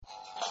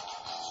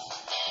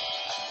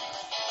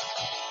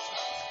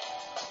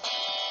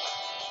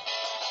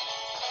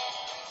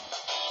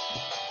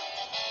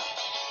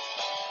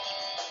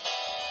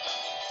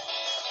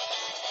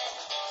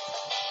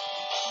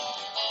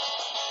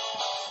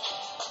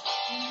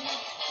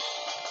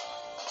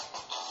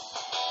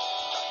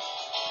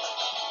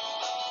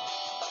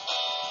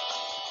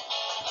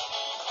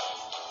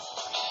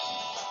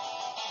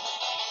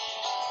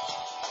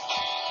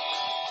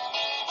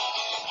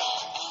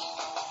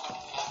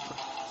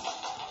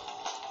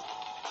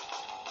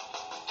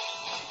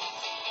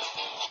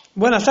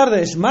Buenas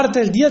tardes,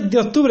 martes 10 de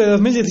octubre de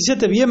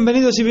 2017,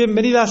 bienvenidos y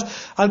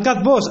bienvenidas al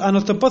CatBoss, a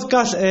nuestro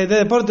podcast de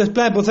Deportes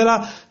Plan de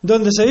Pucela,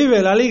 donde se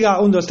vive la Liga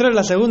 1-2-3,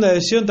 la segunda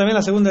división, también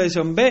la segunda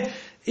división B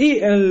y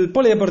el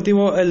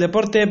polideportivo, el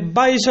deporte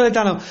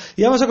vallisoletano.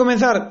 Y vamos a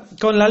comenzar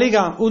con la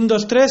Liga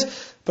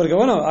 1-2-3, porque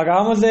bueno,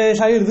 acabamos de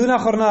salir de una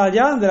jornada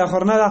ya, de la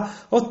jornada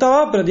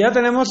octava, pero ya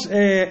tenemos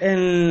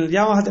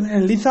ya vamos a tener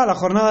en liza la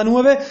jornada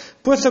 9,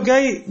 puesto que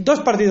hay dos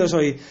partidos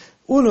hoy.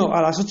 Uno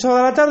a las 8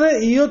 de la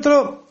tarde y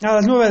otro a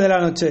las 9 de la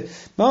noche.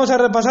 Vamos a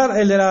repasar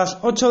el de las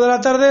 8 de la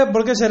tarde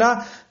porque será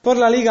por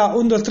la Liga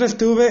 1-2-3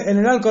 TV en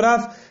el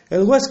Alcoraz,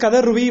 el Huesca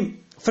de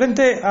Rubí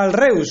frente al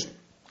Reus.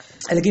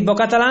 El equipo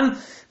catalán,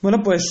 bueno,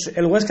 pues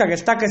el Huesca que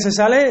está que se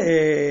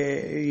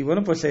sale y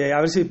bueno, pues a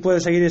ver si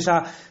puede seguir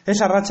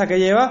esa racha que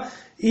lleva,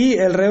 y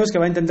el Reus que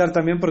va a intentar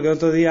también, porque el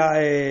otro día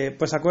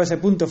pues sacó ese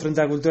punto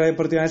frente a la Cultura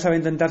Deportiva Danesa, va a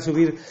intentar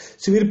subir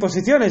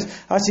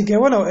posiciones. Así que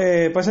bueno,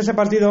 pues ese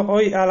partido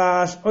hoy a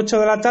las 8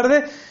 de la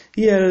tarde,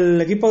 y el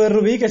equipo de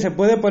Rubí que se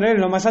puede poner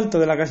en lo más alto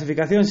de la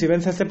clasificación si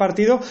vence este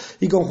partido,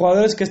 y con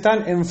jugadores que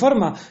están en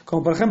forma,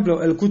 como por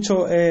ejemplo el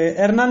Cucho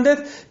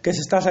Hernández, que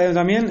se está saliendo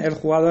también, el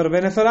jugador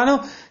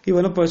venezolano, y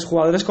bueno, pues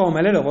jugadores como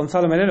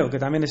Gonzalo Melero, que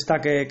también está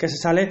que se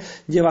sale,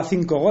 lleva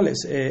 5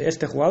 goles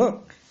este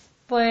jugador.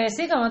 Pues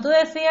sí, como tú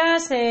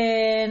decías,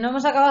 no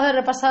hemos acabado de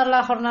repasar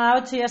la jornada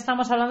 8 y ya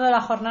estamos hablando de la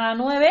jornada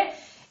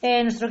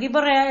 9. Nuestro equipo,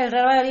 el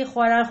Real Valladolid,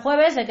 jugará el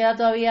jueves, le queda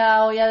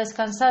todavía hoy a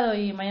descansado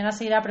y mañana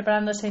seguirá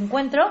preparando ese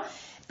encuentro.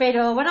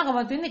 Pero bueno,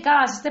 como tú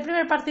indicabas, este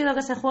primer partido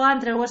que se juega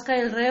entre el Huesca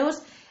y el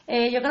Reus,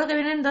 yo creo que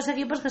vienen dos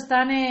equipos que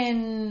están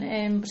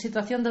en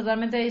situación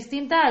totalmente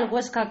distinta. El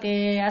Huesca,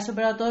 que ha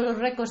superado todos los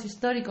récords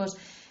históricos,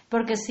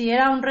 porque si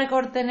era un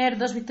récord tener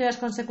 2 victorias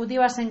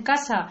consecutivas en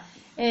casa,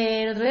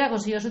 el otro día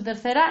consiguió su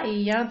tercera,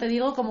 y ya no te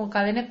digo, como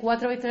cadene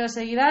 4 victorias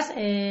seguidas,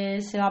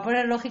 se va a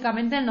poner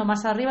lógicamente en lo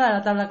más arriba de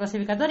la tabla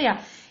clasificatoria.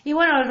 Y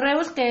bueno, el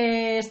Reus,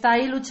 que está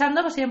ahí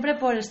luchando pues, siempre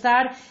por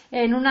estar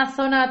en una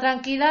zona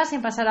tranquila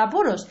sin pasar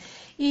apuros.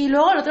 Y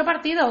luego el otro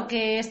partido,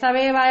 que esta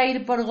vez va a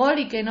ir por gol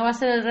y que no va a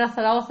ser el Real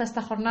Zaragoza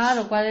esta jornada,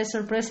 lo cual es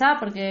sorpresa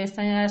porque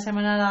esta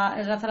semana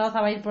el Real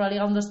Zaragoza va a ir por la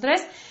Liga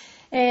 1-2-3.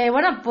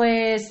 Bueno,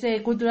 pues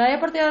Cultura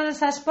Deportiva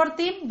Danesa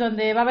Sporting,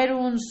 donde va a haber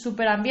un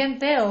super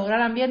ambiente o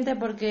gran ambiente,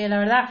 porque la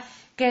verdad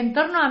que en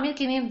torno a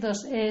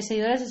 1500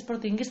 seguidores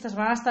sportinguistas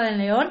van a estar en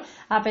León,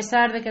 a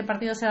pesar de que el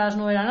partido sea a las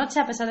 9 de la noche,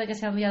 a pesar de que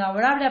sea un día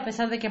laborable, a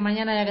pesar de que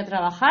mañana haya que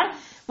trabajar.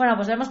 Bueno,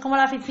 pues vemos cómo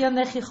la afición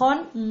de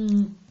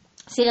Gijón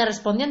sigue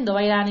respondiendo,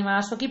 va a ir a animar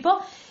a su equipo.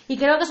 Y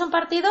creo que es un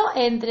partido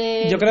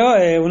entre... Yo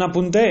creo, un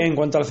apunte en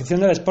cuanto a la afición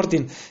del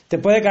Sporting. Te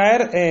puede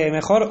caer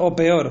mejor o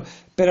peor,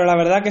 pero la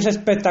verdad que es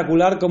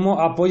espectacular cómo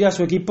apoya a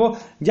su equipo,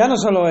 ya no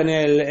solo en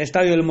el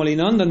Estadio del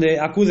Molinón, donde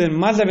acuden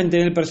más de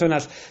 20.000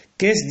 personas,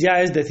 que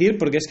ya es decir,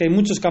 porque es que hay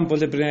muchos campos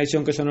de primera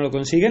división que eso no lo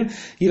consiguen,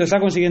 y lo está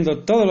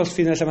consiguiendo todos los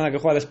fines de semana que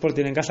juega el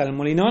Sporting en casa del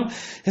Molinón.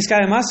 Es que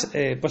además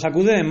pues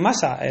acuden en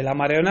masa, la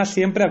Mareona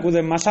siempre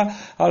acude en masa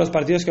a los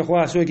partidos que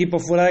juega su equipo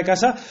fuera de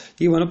casa,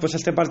 y bueno, pues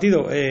este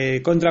partido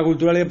contra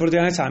Cultural y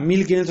Deportiva Danesa,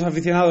 1.500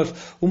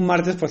 aficionados un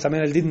martes, pues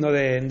también es digno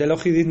de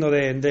elogio y digno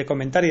de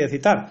comentar y de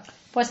citar.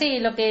 Pues sí,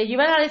 lo que yo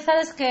iba a analizar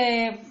es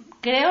que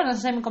creo, no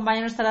sé si mi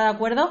compañero estará de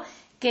acuerdo,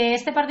 que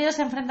este partido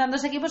se enfrentan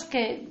dos equipos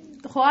que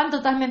juegan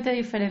totalmente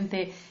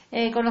diferente.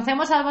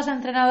 Conocemos a ambos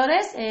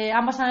entrenadores,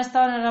 ambos han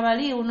estado en el Real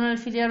Valladolid, uno en el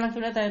filial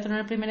blanquivioleta y otro en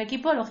el primer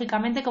equipo,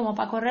 lógicamente, como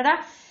Paco Herrera.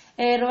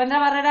 Rubén de la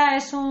Barrera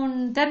es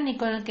un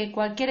técnico en el que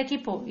cualquier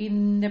equipo,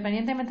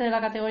 independientemente de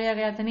la categoría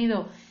que haya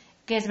tenido,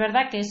 que es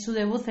verdad que es su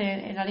debut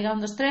en la Liga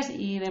 1-2-3,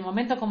 y de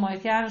momento, como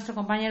decía nuestro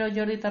compañero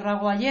Jordi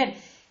Terrago ayer,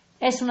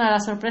 es una de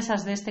las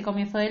sorpresas de este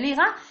comienzo de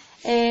liga.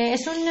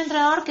 Es un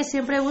entrenador que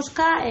siempre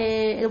busca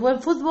el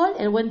buen fútbol,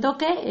 el buen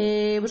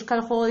toque, busca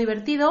el juego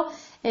divertido,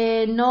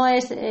 no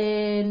es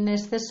en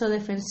exceso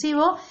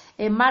defensivo,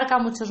 marca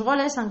muchos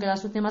goles, aunque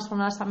las últimas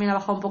jornadas también ha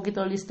bajado un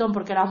poquito el listón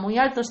porque era muy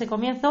alto ese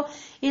comienzo.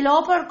 Y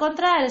luego por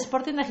contra el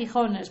Sporting de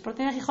Gijón,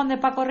 de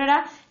Paco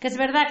Herrera, que es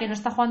verdad que no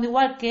está jugando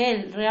igual que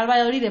el Real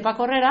Valladolid de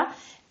Paco Herrera,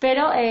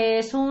 pero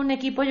es un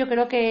equipo, yo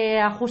creo, que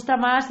ajusta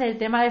más el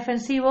tema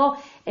defensivo,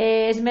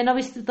 es menos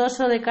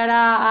vistoso de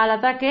cara al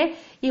ataque,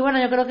 y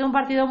bueno, yo creo que un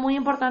partido muy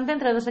importante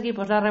entre dos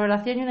equipos, la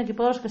revelación y un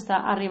equipo de los que está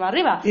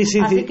arriba.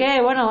 Así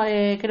que bueno,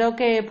 creo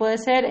que puede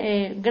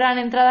ser gran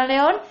entrada a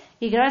León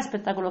y gran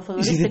espectáculo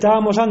futbolístico. Y si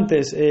citábamos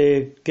antes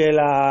que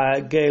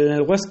en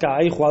el Huesca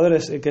hay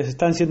jugadores que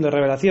están siendo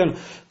revelación,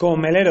 como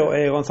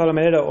Gonzalo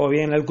Melero, o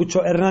bien el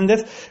Cucho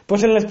Hernández,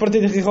 pues en el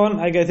Sporting de Gijón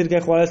hay que decir que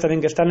hay jugadores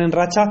también que están en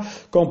racha,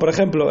 como por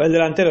ejemplo el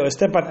delantero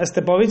Stepan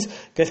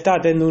Stepovic, que está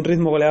teniendo un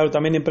ritmo goleador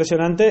también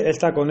impresionante,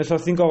 está con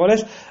esos 5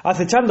 goles,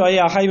 acechando ahí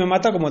a Jaime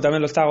Mata, como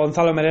también lo está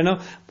Gonzalo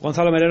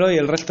Melero y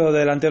el resto de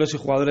delanteros y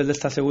jugadores de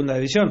esta segunda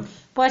división.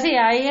 Pues sí,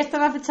 ahí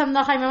están acechando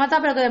a Jaime Mata,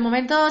 pero que de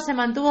momento se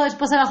mantuvo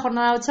después de la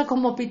jornada 8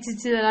 como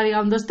pichichi de la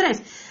Liga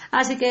 1-2-3.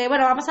 Así que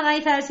bueno, vamos a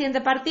analizar el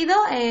siguiente partido.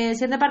 El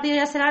siguiente partido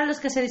ya serán los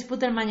que se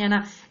disputen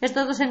mañana.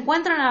 Estos dos se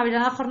encuentran en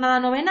la jornada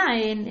novena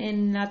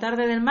en la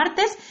tarde del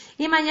martes,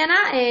 y mañana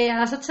a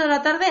las 8 de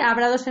la tarde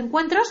habrá dos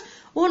encuentros.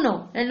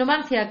 Uno, el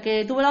Numancia,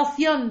 que tuvo la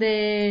opción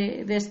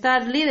de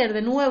estar líder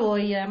de nuevo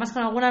y además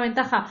con alguna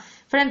ventaja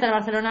frente al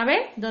Barcelona B,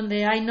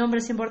 donde hay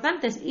nombres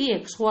importantes y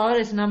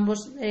exjugadores en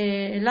ambos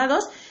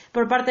lados.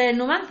 Por parte del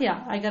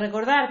Numancia, hay que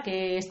recordar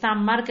que está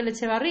Markel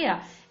Echevarría,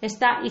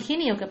 está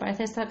Higinio, que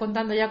parece estar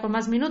contando ya con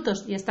más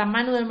minutos, y está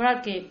Manu del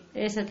Moral, que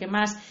es el que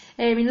más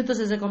minutos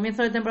desde el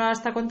comienzo de temporada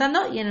está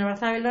contando, y en el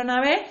Barcelona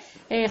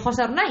B,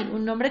 José Arnaiz,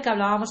 un nombre que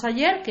hablábamos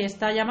ayer, que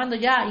está llamando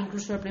ya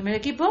incluso el primer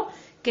equipo,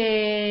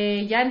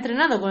 que ya ha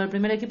entrenado con el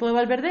primer equipo de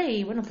Valverde,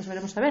 y bueno, pues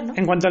veremos a ver, ¿no?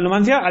 En cuanto al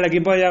Numancia, al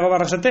equipo de Iago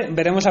Barrasate,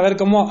 veremos a ver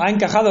cómo ha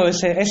encajado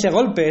ese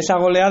golpe, esa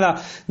goleada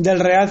del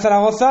Real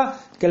Zaragoza,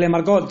 que le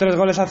marcó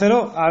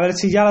 3-0, a ver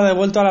si ya lo ha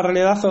devuelto a la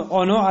realidad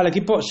o no al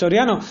equipo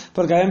soriano,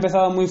 porque había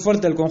empezado muy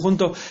fuerte el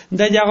conjunto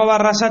de Iago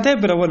Barrasate,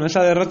 pero bueno,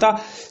 esa derrota,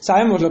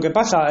 sabemos lo que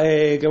pasa,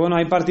 que bueno,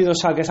 hay partidos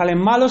que salen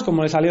malos,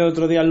 como le salió el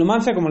otro día al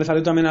Numancia, como le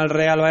salió también al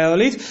Real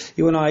Valladolid,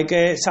 y bueno, hay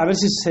que saber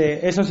si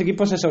esos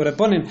equipos se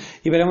sobreponen,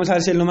 y veremos a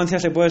ver si el Numancia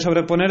se puede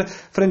sobreponer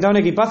frente a un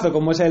equipazo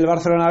como es el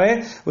Barcelona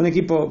B, un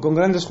equipo con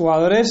grandes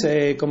jugadores,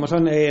 como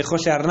son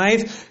José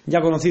Arnaiz,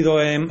 ya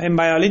conocido en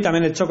Valladolid,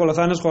 también el Choco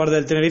Lozano, jugador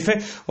del Tenerife,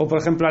 o por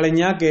ejemplo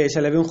Aleñá, que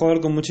se le ve un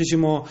jugador con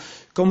muchísimo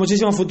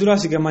futuro,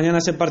 así que mañana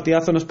ese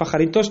partidazo en los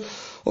Pajaritos,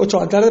 8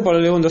 de la tarde por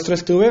el Liga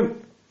 1-2-3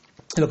 TV.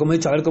 Lo que hemos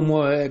dicho, a ver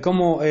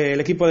cómo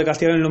el equipo de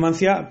Castellón en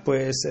Numancia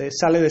pues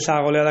sale de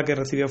esa goleada que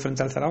recibió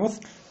frente al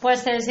Zaragoza.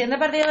 Pues el siguiente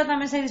partido, que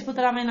también se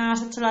disputará mañana a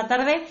las 8 de la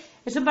tarde,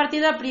 es un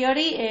partido a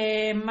priori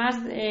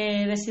más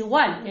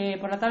desigual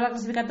por la tabla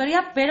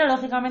clasificatoria, pero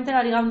lógicamente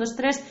la Liga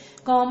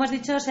 1-2-3, como hemos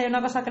dicho, si hay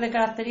una cosa que le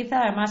caracteriza,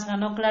 además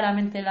ganó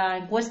claramente la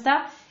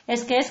encuesta,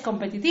 es que es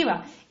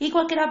competitiva y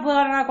cualquiera puede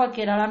ganar a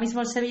cualquiera. Ahora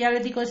mismo el Sevilla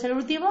Atlético es el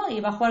último y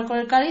va a jugar con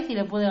el Cádiz y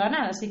le puede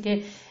ganar, así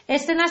que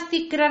este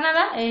Nastic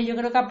Granada, yo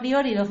creo que a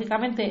priori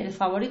lógicamente el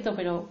favorito,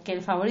 pero que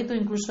el favorito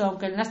incluso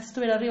aunque el Nastic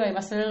estuviera arriba iba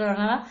a ser el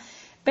Granada,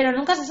 pero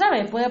nunca se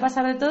sabe, puede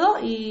pasar de todo.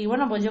 Y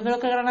bueno, pues yo creo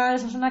que el Granada y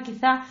Osasuna,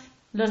 quizá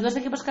los dos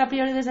equipos que a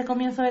priori desde el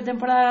comienzo de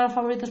temporada eran los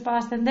favoritos para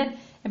ascender,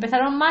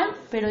 empezaron mal,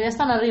 pero ya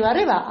están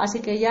arriba,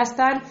 así que ya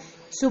están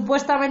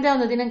supuestamente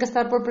donde tienen que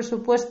estar por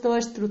presupuesto,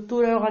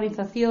 estructura,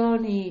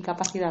 organización y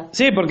capacidad.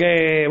 Sí,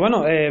 porque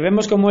bueno,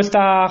 vemos como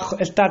esta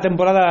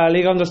temporada la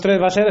Liga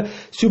 1-2-3 va a ser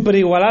súper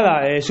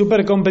igualada,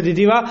 súper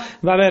competitiva,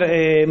 va a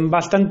haber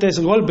bastantes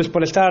golpes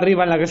por estar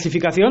arriba en la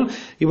clasificación,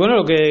 y bueno,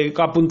 lo que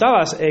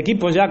apuntabas,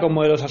 equipos ya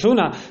como el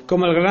Osasuna,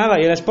 como el Granada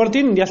y el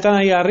Sporting ya están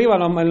ahí arriba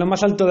en lo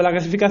más alto de la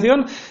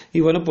clasificación, y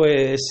bueno,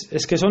 pues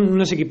es que son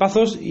unos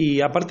equipazos,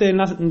 y aparte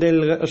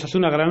del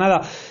Osasuna,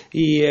 Granada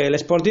y el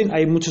Sporting,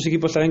 hay muchos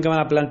equipos también que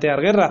van a plantear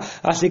guerra,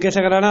 así que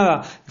ese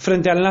Granada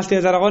frente al Nasti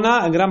de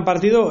Tarragona, gran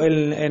partido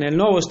en el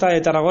nuevo estadio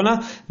de Tarragona,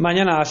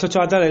 mañana a las 8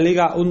 de la tarde,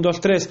 Liga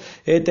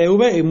 1-2-3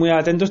 TV, y muy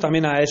atentos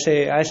también a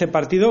ese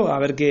partido, a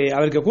ver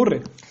qué ocurre.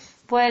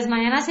 Pues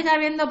mañana sigue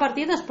habiendo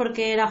partidos,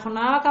 porque la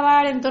jornada va a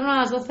acabar en torno a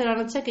las 12 de la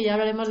noche, que ya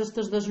hablaremos de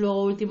estos dos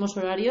luego últimos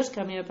horarios,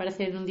 que a mí me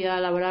parece en un día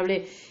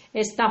laborable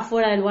está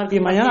fuera del lugar.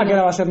 Y mañana, ¿qué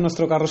hora va a ser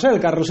nuestro carrusel?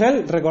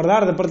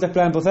 Recordar, Deportes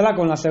Playa en Pucela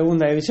con la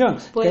segunda división,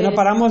 pues, que no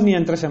paramos ni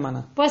entre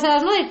semana. Pues a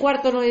las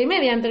 9:15,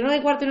 9:30, entre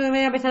 9:15 y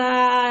 9:30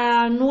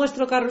 empezará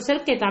nuestro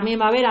carrusel, que también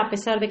va a haber, a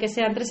pesar de que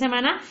sea entre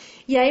semana,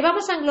 y ahí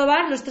vamos a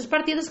englobar los tres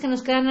partidos que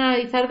nos quedan a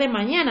analizar de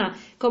mañana,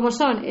 como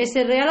son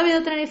ese Real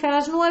Oviedo Tenerife a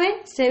las 9,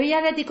 Sevilla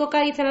Atlético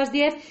Cádiz a las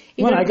 10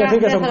 y bueno, hay que decir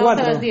que son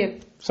 4. A las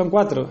 10. Son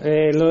 4.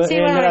 Sí,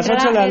 bueno, de las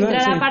 8 a las 9.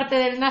 Entrará parte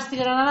del Nasti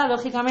Granada,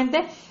 lógicamente.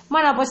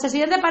 Bueno, pues el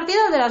siguiente partido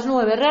de las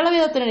 9, Real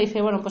Oviedo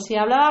Tenerife. Bueno, pues si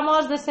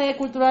hablábamos de ese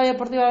Cultural y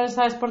Deportiva de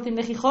Sporting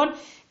de Gijón,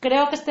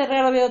 creo que este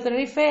Real Oviedo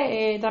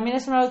Tenerife también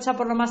es una lucha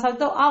por lo más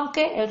alto,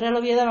 aunque el Real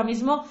Oviedo ahora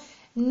mismo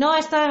no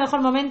está en el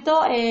mejor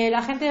momento.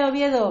 La gente de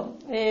Oviedo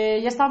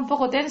ya está un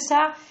poco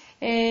tensa.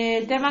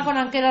 El tema con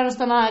Anquela no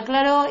está nada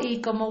claro,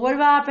 y como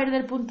vuelva a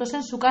perder puntos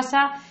en su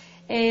casa,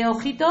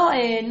 ojito,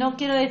 no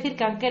quiero decir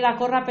que Anquela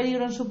corra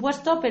peligro en su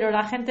puesto, pero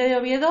la gente de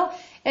Oviedo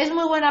es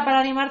muy buena para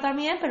animar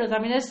también, pero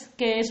también es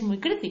que es muy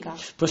crítica.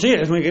 Pues sí,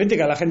 es muy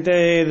crítica. La gente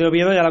de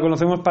Oviedo ya la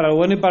conocemos para lo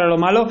bueno y para lo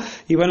malo,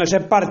 y bueno,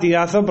 ese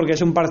partidazo, porque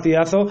es un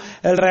partidazo,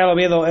 el Real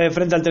Oviedo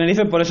frente al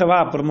Tenerife, por eso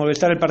va por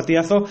Movistar el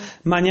partidazo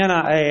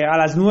mañana a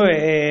las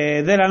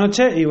 9 de la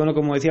noche, y bueno,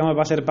 como decíamos,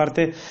 va a ser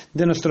parte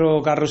de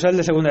nuestro carrusel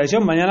de segunda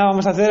división. Mañana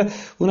vamos a hacer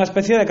una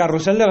especie de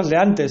carrusel de los de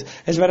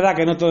antes. Es verdad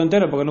que no todo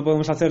entero, porque no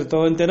podemos hacer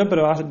todo entero,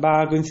 pero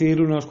va a coincidir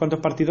unos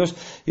cuantos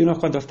partidos y unos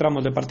cuantos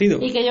tramos de partido.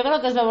 Y que yo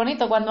creo que es lo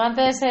bonito, cuando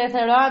antes se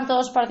celebraban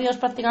todos los partidos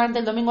prácticamente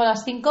el domingo a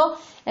las 5,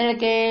 en el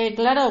que,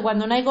 claro,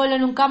 cuando no hay gol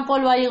en un campo,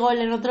 lo hay gol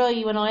en otro,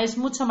 y bueno, es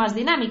mucho más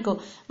dinámico.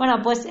 Bueno,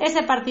 pues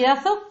ese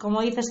partidazo,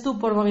 como dices tú,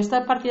 por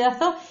Movistar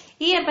partidazo,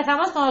 y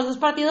empezamos con los dos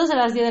partidos de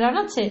las 10 de la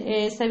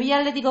noche. Sevilla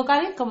Atlético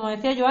Cádiz, como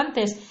decía yo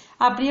antes,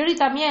 a priori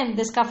también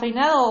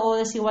descafeinado o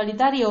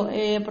desigualitario,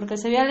 porque el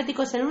Sevilla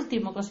Atlético es el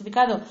último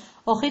clasificado.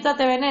 Ojito a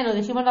TVN, lo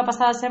dijimos la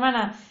pasada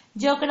semana.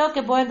 Yo creo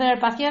que pueden tener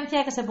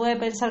paciencia, que se puede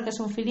pensar que es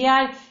un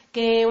filial,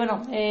 que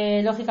bueno,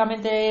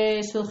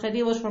 lógicamente su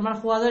objetivo es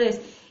formar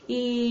jugadores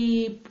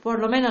y por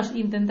lo menos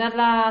intentar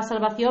la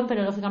salvación,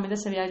 pero lógicamente el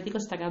Sevilla Atlético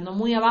se está quedando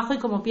muy abajo y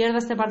como pierde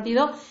este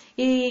partido,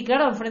 y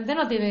claro, enfrente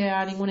no tiene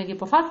a ningún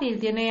equipo fácil,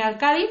 tiene al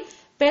Cádiz,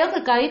 pero que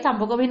el Cádiz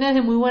tampoco viene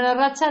de muy buena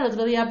racha. El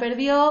otro día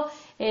perdió,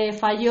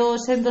 falló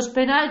sendos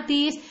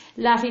penaltis.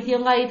 La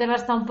afición gaditana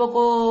está un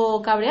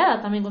poco cabreada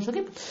también con su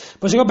equipo.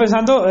 Pues sigo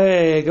pensando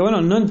que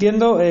bueno, no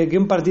entiendo que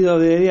un partido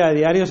de día a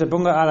diario se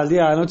ponga a las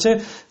 10 de la noche,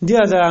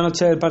 10 de la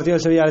noche el partido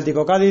del Sevilla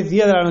Atlético Cádiz,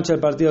 10 de la noche el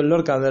partido del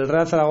Lorca del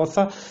Real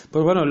Zaragoza.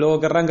 Pues bueno, luego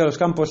que arranque los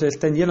campos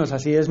estén llenos,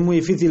 así es muy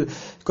difícil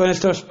con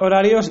estos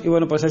horarios. Y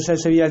bueno, pues es el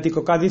Sevilla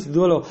Atlético Cádiz,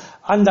 duelo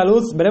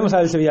andaluz. Veremos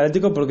al Sevilla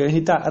Atlético porque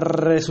necesita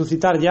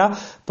resucitar ya,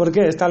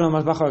 porque está en lo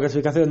más bajo de la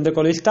clasificación de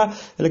colista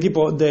el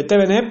equipo de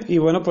TVN. Y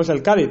bueno, pues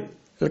el Cádiz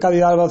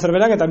de Álvaro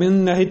Cervera, que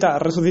también necesita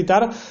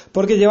resucitar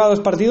porque lleva 2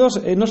 partidos,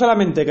 no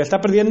solamente que está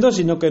perdiendo,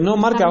 sino que no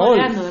marca gol.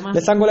 Le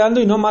están goleando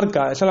y no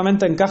marca,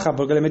 solamente encaja,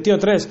 porque le metió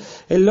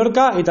 3 el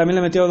Lorca y también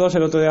le metió 2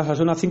 el otro día a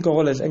Osasuna, 5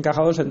 goles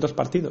encajados en 2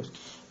 partidos.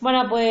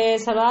 Bueno,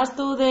 pues hablabas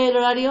tú del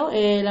horario.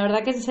 La verdad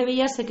que en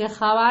Sevilla se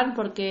quejaban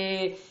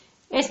porque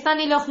es tan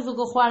ilógico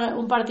que jugar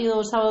un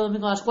partido sábado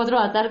domingo a las 4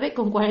 de la tarde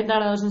con 40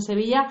 grados en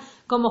Sevilla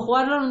como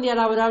jugarlo en un día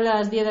laborable a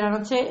las 10 de la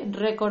noche.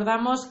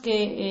 Recordamos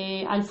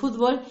que al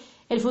fútbol,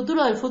 el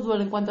futuro del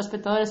fútbol en cuanto a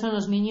espectadores son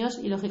los niños,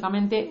 y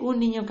lógicamente un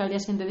niño que al día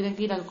siguiente tiene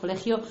que ir al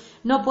colegio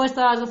no puede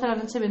estar a las 12 de la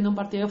noche viendo un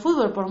partido de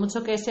fútbol, por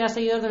mucho que sea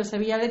seguidor del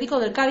Sevilla Atlético,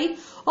 del Cádiz,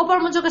 o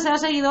por mucho que sea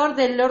seguidor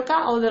del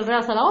Lorca o del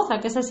Real Zaragoza,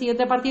 que es el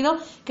siguiente partido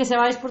que se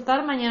va a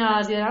disputar mañana a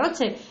las 10 de la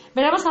noche.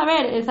 Veremos a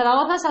ver. El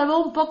Zaragoza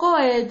salvó un poco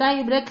el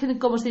tie break,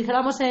 como si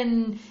dijéramos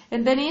en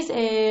tenis.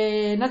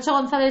 Nacho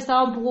González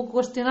estaba un poco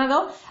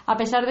cuestionado, a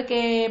pesar de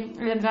que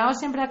el entrenador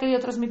siempre ha querido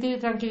transmitir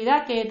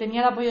tranquilidad, que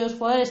tenía el apoyo de los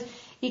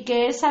jugadores y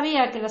que él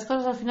sabía que las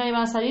cosas al final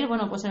iban a salir.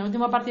 Bueno, pues en el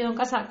último partido en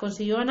casa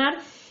consiguió ganar.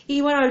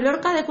 Y bueno, el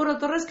Lorca de Curro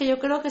Torres, que yo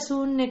creo que es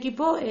un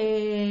equipo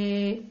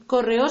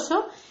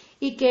correoso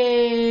y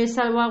que,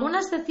 salvo alguna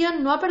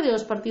excepción, no ha perdido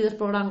los partidos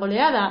por gran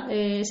goleada.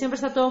 Siempre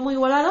está todo muy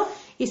igualado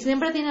y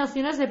siempre tiene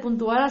opciones de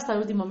puntuar hasta el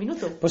último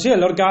minuto. Pues sí, el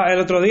Lorca el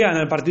otro día en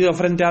el partido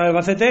frente al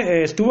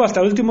Albacete estuvo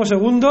hasta el último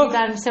segundo.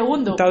 Hasta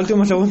el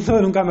último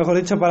segundo, nunca mejor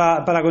dicho,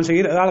 para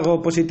conseguir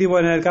algo positivo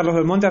en el Carlos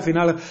Belmonte. Al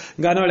final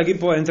ganó el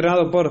equipo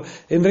entrenado por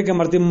Enrique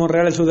Martín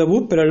Monreal en su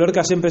debut, pero el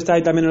Lorca siempre está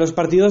ahí también en los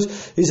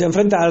partidos y se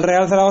enfrenta al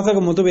Real Zaragoza,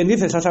 como tú bien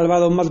dices. Ha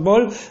salvado un match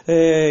ball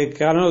que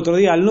ganó el otro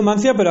día al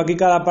Numancia, pero aquí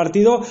cada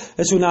partido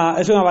es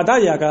una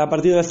batalla, cada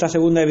partido de esta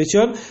segunda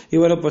división. Y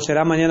bueno, pues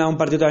será mañana un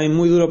partido también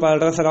muy duro para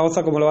el Real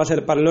Zaragoza, como lo va a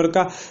ser para el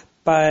Lorca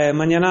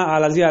mañana a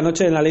las 10 de la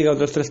noche en la Liga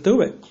 1-3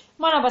 TV.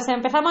 Bueno, pues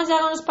empezamos ya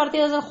con los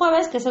partidos del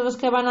jueves, que son los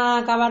que van a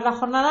acabar la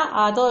jornada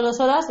a todas las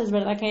horas. Es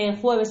verdad que el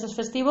jueves es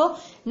festivo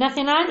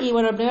nacional y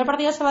bueno, el primer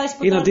partido se va a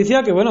disputar. Y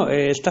noticia que bueno,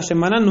 esta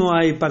semana no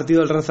hay partido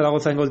del Real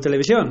Zaragoza en Gol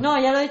Televisión.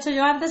 No, ya lo he dicho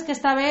yo antes, que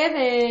esta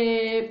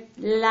vez,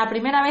 la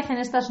primera vez en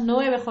estas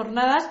 9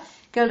 jornadas,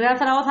 que el Real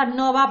Zaragoza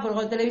no va por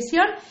Gol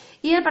Televisión.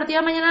 Y el partido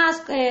de mañana,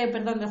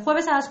 del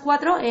jueves a las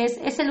 4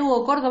 es el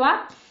Lugo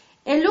Córdoba.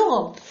 El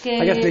Lugo, que...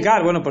 Hay que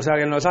explicar, bueno, por si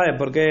alguien no lo sabe,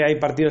 por qué hay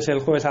partidos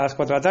el jueves a las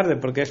 4 de la tarde,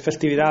 porque es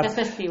festividad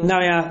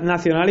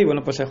nacional y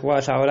bueno, pues se juega a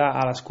esa hora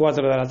a las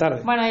 4 de la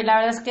tarde. Bueno, y la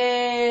verdad es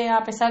que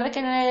a pesar de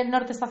que en el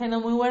norte está haciendo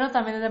muy bueno,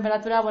 también de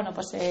temperatura, bueno,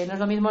 pues no es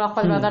lo mismo a las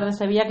 4 de la tarde en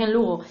Sevilla que en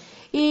Lugo.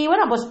 Y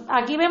bueno, pues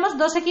aquí vemos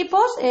 2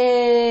 equipos,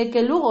 que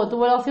el Lugo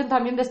tuvo la opción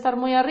también de estar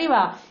muy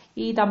arriba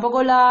y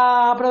tampoco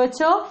la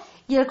aprovechó.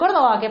 Y el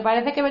Córdoba, que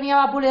parece que venía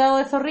vapuleado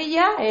de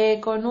Zorrilla,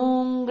 con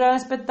un gran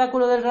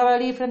espectáculo del Real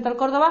Valladolid frente al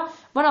Córdoba.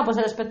 Bueno, pues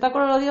el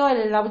espectáculo lo dio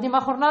en la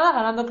última jornada,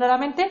 ganando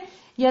claramente.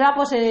 Y ahora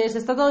pues se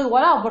está todo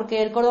igualado,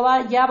 porque el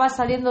Córdoba ya va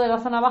saliendo de la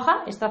zona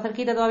baja, está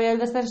cerquita todavía del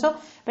descenso,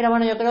 pero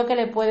bueno, yo creo que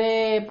le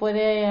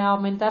puede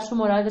aumentar su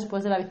moral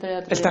después de la victoria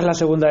de otro. Esta es la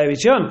segunda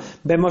división.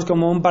 Vemos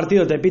como un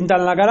partido te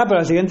pintan la cara, pero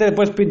al siguiente te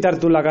puedes pintar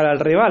tú la cara al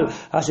rival.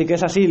 Así que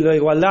es así, lo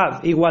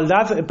igualdad,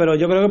 pero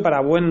yo creo que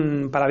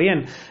para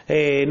bien.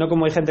 No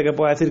como hay gente que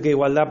pueda decir que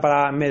igualdad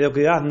para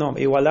mediocridad, no,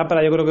 igualdad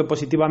para, yo creo que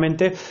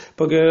positivamente,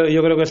 porque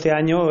yo creo que este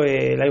año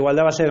la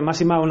igualdad va a ser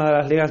máxima, una de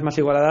las ligas más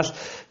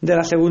igualadas de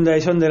la segunda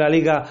división de la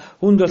Liga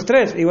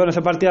 1-2-3. Y bueno,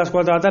 se partió a las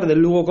 4 de la tarde el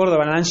Lugo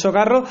Córdoba en Anso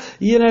Carro,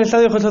 y en el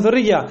estadio José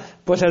Zorrilla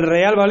pues el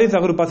Real Valladolid,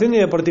 Agrupación y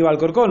Deportiva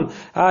Alcorcón.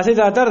 A las 6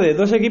 de la tarde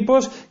 2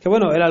 equipos que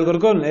bueno, el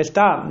Alcorcón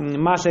está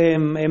más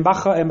en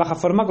baja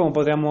forma, como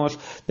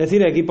podríamos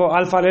decir, el equipo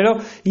alfarero,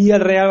 y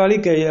el Real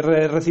Valladolid, que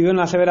recibió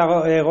una severa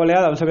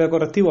goleada, un severo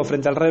correctivo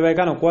frente al Rayo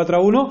Vallecano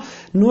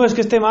 4-1. No es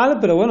que esté mal,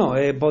 pero bueno,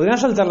 podrían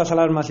saltar las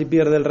alarmas si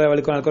pierde el Real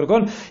Valladolid con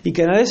Alcorcón, y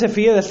que nadie se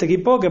fíe de este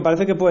equipo, que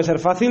parece que puede ser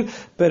fácil,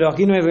 pero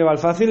aquí no hay rival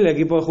fácil. El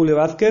equipo de Julio Julio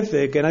Vázquez,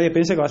 que nadie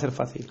piense que va a ser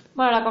fácil.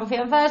 Bueno, la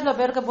confianza es lo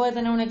peor que puede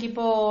tener un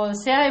equipo,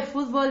 sea de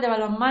fútbol, de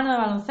balonmano, de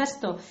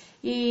baloncesto.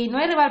 Y no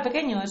hay rival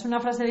pequeño, es una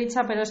frase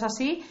dicha, pero es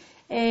así.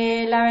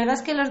 La verdad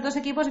es que los dos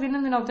equipos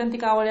vienen de una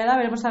auténtica goleada.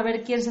 Veremos a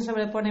ver quién se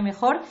sobrepone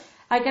mejor.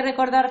 Hay que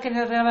recordar que en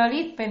el Real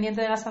Madrid,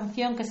 pendiente de la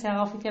sanción que se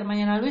haga oficial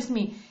mañana a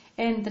Luismi,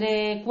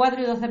 entre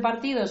 4 y 12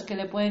 partidos que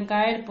le pueden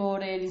caer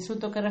por el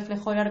insulto que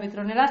reflejó el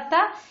árbitro en el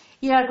acta,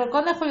 y el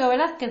Alcorcón de Julio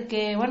Velázquez,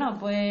 que bueno,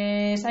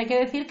 pues hay que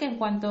decir que en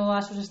cuanto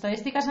a sus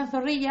estadísticas en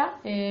Zorrilla,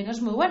 no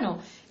es muy bueno.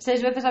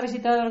 6 veces ha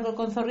visitado el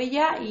Alcorcón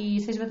Zorrilla y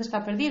 6 veces que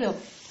ha perdido.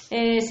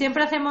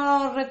 Siempre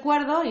hacemos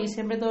recuerdo, y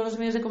siempre todos los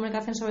medios de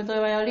comunicación, sobre todo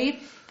de Valladolid,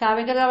 cada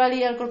vez que el Valladolid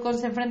y el Alcorcón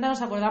se enfrentan,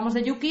 nos acordamos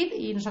de Yukit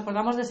y nos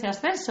acordamos de ese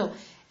ascenso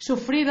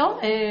sufrido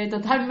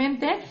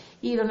totalmente,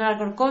 y donde el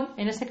Alcorcón,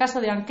 en este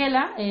caso de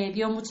Anquela,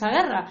 dio mucha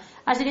guerra.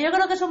 Así que yo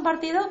creo que es un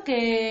partido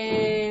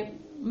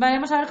que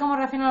veremos a ver cómo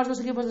reaccionan los dos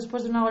equipos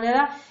después de una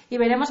goleada, y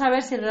veremos a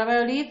ver si el Real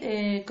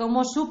Valladolid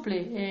cómo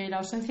suple la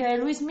ausencia de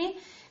Luismi,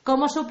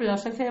 cómo suple la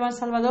ausencia de Iván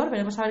Salvador.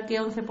 Veremos a ver qué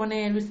 11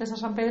 pone Luis César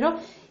San Pedro,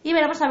 y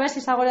veremos a ver si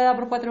esa goleada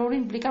por 4-1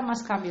 implica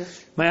más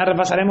cambios. Mañana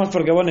repasaremos,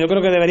 porque bueno, yo creo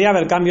que debería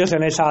haber cambios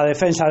en esa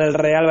defensa del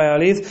Real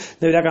Valladolid.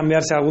 Debería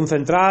cambiarse algún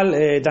central,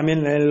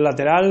 también el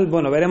lateral.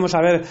 Bueno, veremos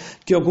a ver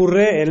qué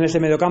ocurre en ese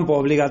mediocampo.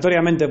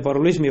 Obligatoriamente por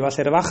Luismi va a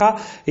ser baja,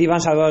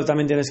 Iván Salvador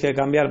también tienes que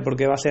cambiar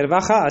porque va a ser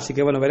baja, así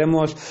que bueno,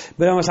 veremos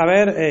a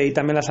ver, y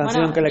también la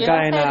sanción que le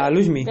caen a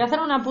Luismi. Voy a hacer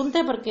un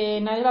apunte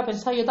porque nadie lo ha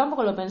pensado, yo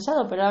tampoco lo he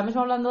pensado, pero ahora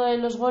mismo, hablando de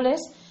los goles,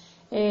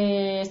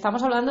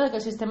 estamos hablando de que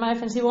el sistema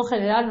defensivo en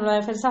general, no la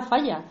defensa,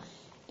 falla.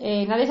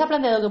 Nadie se ha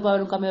planteado que puede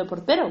haber un cambio de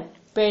portero,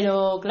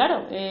 pero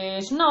claro,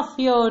 es una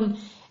opción.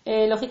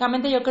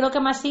 Lógicamente, yo creo que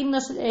Masip no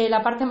es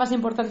la parte más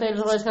importante de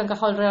los goles que ha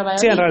encajado el Real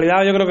Valladolid. Sí, en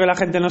realidad yo creo que la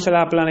gente no se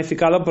la ha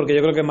planificado, porque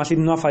yo creo que Masip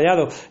no ha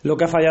fallado. Lo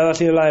que ha fallado ha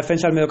sido la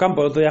defensa del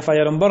mediocampo. El otro día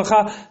fallaron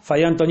Borja,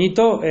 falló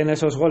Antoñito en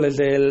esos goles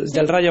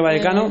del Rayo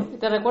Vallecano.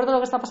 Te recuerdo lo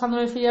que está pasando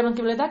en el filial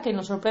blanquivioleta, que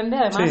nos sorprende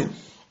además.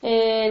 Sí.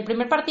 El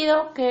primer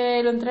partido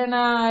que lo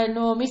entrena el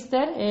nuevo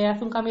míster,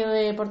 hace un cambio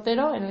de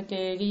portero en el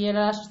que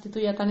Guillera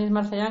sustituye a Tanis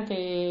Marcellán,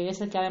 que es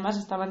el que además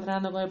estaba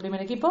entrenando con el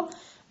primer equipo.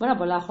 Bueno,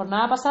 pues la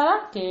jornada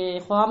pasada, que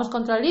jugábamos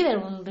contra el líder,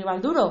 un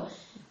rival duro,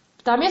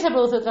 también se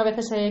produce otra vez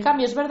ese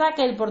cambio. Es verdad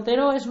que el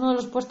portero es uno de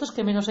los puestos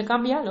que menos se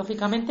cambia,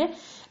 lógicamente,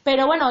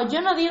 pero bueno,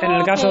 yo no digo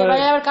que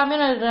vaya a haber cambio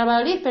en el Real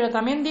Madrid, pero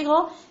también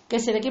digo que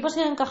si el equipo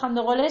sigue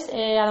encajando goles,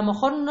 a lo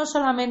mejor no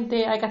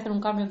solamente hay que hacer un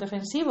cambio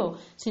defensivo,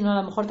 sino a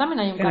lo mejor también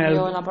hay un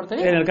cambio en la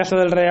portería. En el caso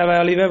del Real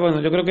Valladolid,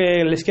 bueno, yo creo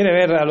que les quiere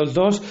ver a los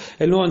dos.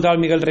 El nuevo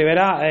entrenador Miguel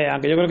Rivera,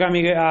 aunque yo creo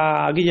que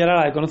a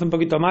Guillermo le conoce un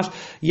poquito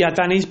más, y a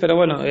Tanis, pero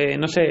bueno,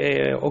 no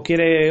sé, o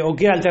quiere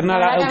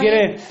alternar a los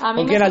dos. A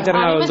mí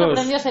me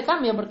sorprendió ese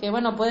cambio, porque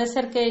bueno, puede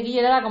ser que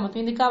Guillermo, como tú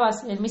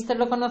indicabas, el míster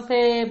lo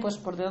conoce pues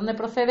por de dónde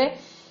procede,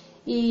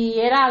 y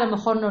era a lo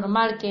mejor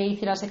normal que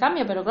hiciera ese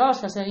cambio, pero claro,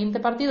 si al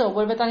siguiente partido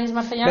vuelve Tanis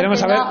Marcellán,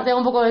 tengo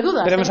un poco de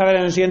dudas. Veremos a ver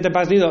en el siguiente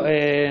partido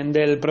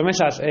del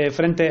Promesas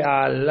frente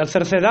al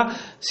Cerceda,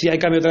 si hay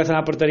cambio otra vez en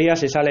la portería,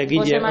 si sale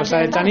Guille o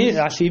sale Tanis.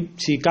 Así,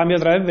 si cambia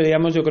otra vez,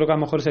 veríamos. Yo creo que a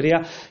lo mejor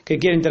sería que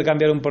quiere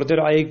intercambiar un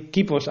portero. Hay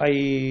equipos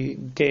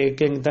que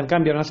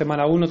intercambian una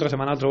semana uno, otra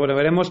semana otro. Bueno,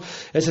 veremos.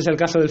 Ese es el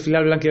caso del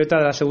filial blanquivioleta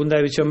de la segunda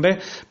división B.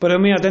 Pero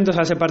muy atentos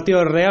a ese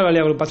partido Real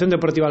Valladolid Agrupación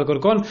Deportiva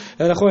Alcorcón,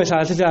 el jueves a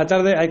las 6 de la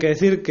tarde. Hay que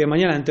decir que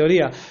mañana, en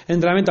teoría,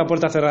 entrenamiento a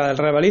puerta cerrada del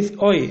Real Valladolid.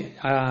 Hoy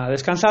ha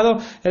descansado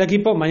el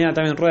equipo. Mañana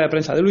también rueda de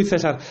prensa de Luis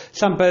César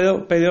San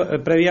Pedro,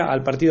 previa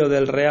al partido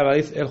del Real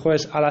Valladolid el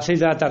jueves a las 6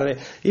 de la tarde.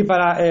 Y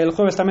para el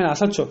jueves también a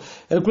las 8,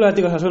 el Club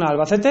Atlético Osasuna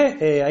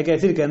Albacete. Hay que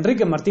decir que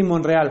Enrique Martín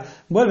Monreal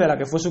vuelve a la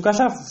que fue su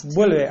casa,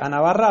 vuelve a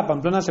Navarra, a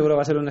Pamplona. Seguro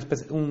va a ser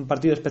un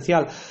partido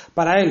especial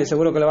para él, y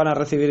seguro que le van a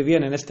recibir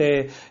bien en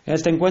este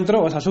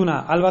encuentro.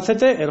 Osasuna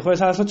Albacete el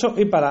jueves a las 8,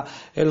 y para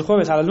el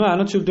jueves a las 9 de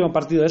la noche, último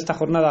partido de esta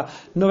jornada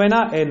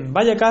novena en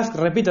Vallecas.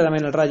 Repite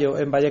también el Rayo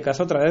en Vallecas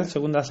otra vez,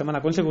 segunda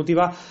semana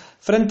consecutiva,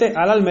 frente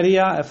al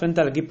Almería, frente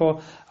al equipo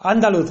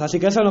andaluz. Así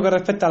que eso es lo que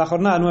respecta a la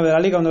jornada 9 de la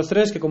Liga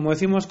 1-2-3, que como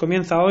decimos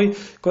comienza hoy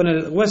con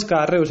el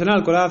Huesca Reus en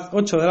Alcoraz,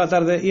 8 de la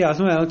tarde, y a las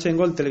 9 de la noche en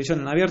Gol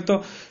Televisión en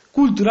abierto,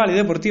 Cultural y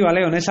Deportiva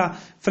Leonesa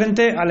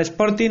frente al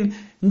Sporting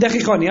de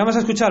Gijón. Y vamos a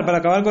escuchar, para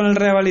acabar con el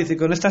Real Valladolid y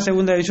con esta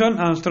segunda división,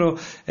 a nuestro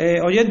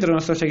oyente,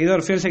 nuestro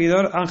seguidor, fiel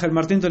seguidor, Ángel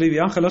Martín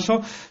Toribio,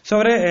 Angeloso,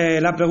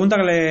 sobre la pregunta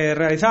que le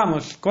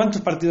realizábamos: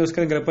 ¿cuántos partidos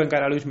creen que le pueden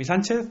caer a Luismi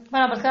Sánchez?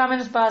 Bueno, pues queda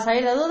menos para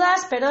salir de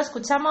dudas, pero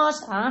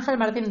escuchamos a Ángel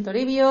Martín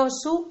Toribio,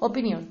 su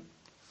opinión.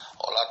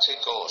 Hola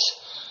chicos,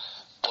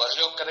 pues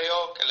yo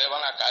creo que le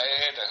van a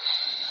caer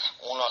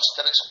unos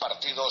 3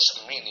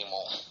 partidos mínimo.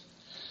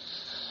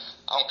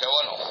 Aunque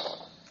bueno,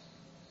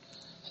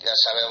 ya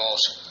sabemos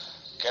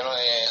que no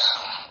es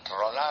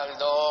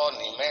Ronaldo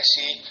ni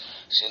Messi,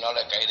 si no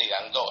le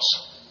caerían 2.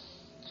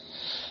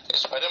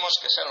 Esperemos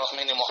que sean los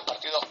mínimos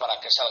partidos para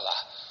que salga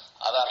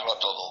a darlo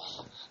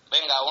todo.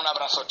 Venga, un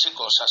abrazo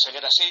chicos, a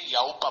seguir así y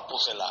a UPA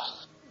Pucela.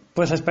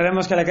 Pues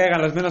esperemos que le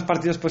caigan los menos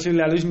partidos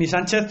posible a Luismi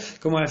Sánchez.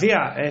 Como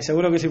decía,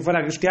 seguro que si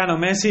fuera Cristiano,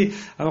 Messi,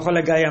 a lo mejor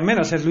le caían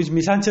menos. Es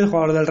Luismi Sánchez,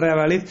 jugador del Real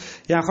Valladolid,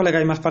 y a lo mejor le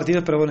caen más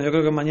partidos, pero bueno, yo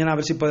creo que mañana a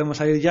ver si podemos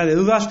salir ya de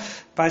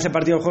dudas para ese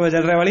partido el jueves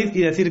del Real Valladolid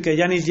y decir que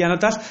Yanis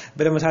Gianotas,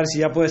 veremos a ver si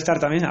ya puede estar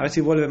también, a ver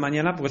si vuelve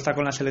mañana, porque está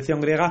con la selección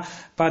griega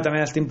para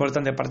también este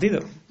importante partido.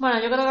 Bueno,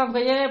 yo creo que aunque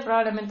llegue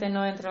probablemente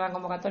no entre en la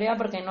convocatoria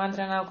porque no ha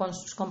entrenado con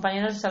sus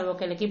compañeros, salvo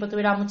que el equipo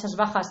tuviera muchas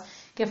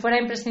bajas que fuera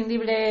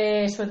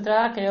imprescindible su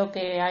entrada. Creo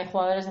que hay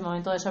jugadores de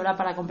momento de sobra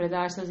para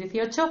completar esos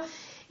 18.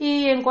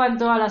 Y en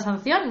cuanto a la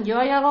sanción, yo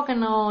hay algo que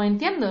no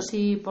entiendo.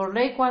 Si por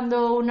ley,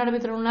 cuando un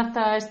árbitro en un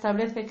acta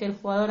establece que el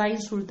jugador ha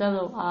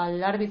insultado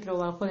al árbitro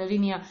o al juez de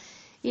línea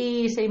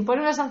y se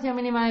impone una sanción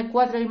mínima de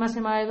 4 y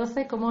máxima de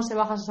 12, ¿cómo se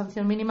baja esa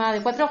sanción mínima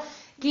de 4?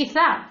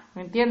 Quizá,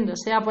 entiendo,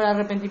 sea por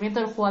arrepentimiento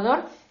del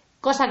jugador,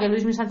 cosa que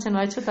Luismi Sánchez no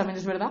ha hecho, también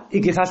es verdad.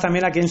 Y quizás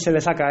también a quién se le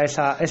saca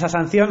esa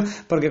sanción,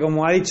 porque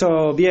como ha dicho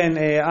bien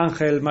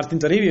Ángel Martín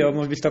Toribio,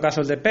 hemos visto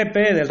casos de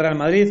Pepe, del Real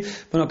Madrid,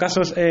 bueno,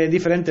 casos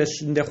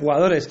diferentes de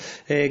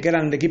jugadores que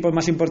eran de equipos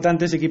más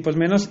importantes y equipos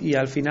menos, y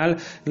al final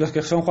los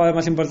que son jugadores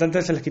más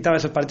importantes se les quitaba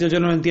esos partidos.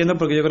 Yo no lo entiendo,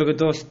 porque yo creo que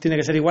todos tiene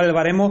que ser igual el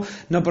baremo,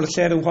 no por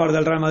ser un jugador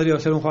del Real Madrid o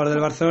ser un jugador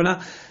del Barcelona,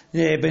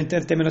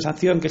 meterte menos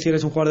sanción que si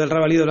eres un jugador del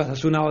Real Valladolid, del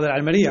Osasuna o del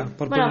Almería,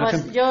 por bueno, poner un pues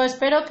ejemplo. yo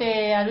espero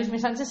que a Luismi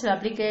Sánchez se le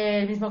aplique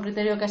el mismo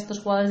criterio que a estos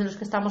jugadores de los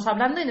que estamos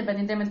hablando,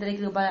 independientemente del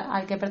club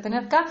al que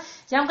pertenezca,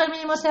 y aunque el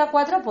mínimo sea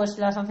 4, pues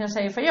la sanción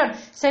sea inferior.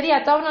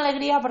 Sería toda una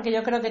alegría, porque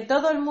yo creo que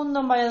todo el mundo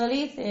en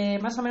Valladolid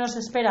más o menos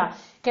espera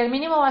que el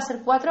mínimo va a ser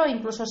 4,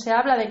 incluso se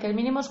habla de que el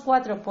mínimo es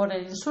 4 por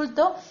el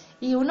insulto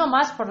y 1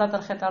 más por la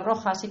tarjeta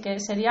roja, así que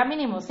sería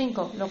mínimo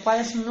 5, lo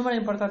cual es un número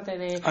importante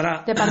de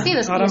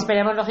partidos. Y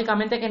esperemos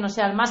lógicamente que no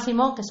sea el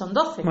máximo, que son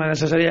 12. Bueno,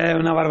 eso sería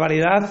una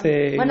barbaridad.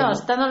 Bueno,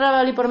 estando el Real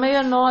Valladolid por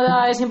medio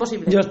es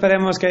imposible. Yo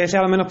esperemos que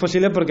sea lo menos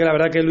posible, porque la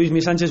verdad que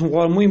Luismi Sánchez es un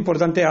jugador muy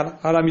importante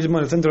ahora mismo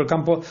en el centro del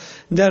campo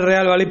del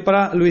Real Valladolid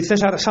para Luis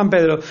César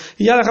Sampedro.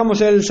 Y ya dejamos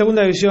el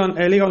segunda división,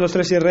 Liga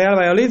 1-2-3 y Real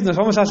Valladolid. Nos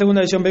vamos a la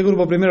segunda división B,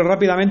 grupo primero,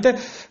 rápidamente,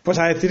 pues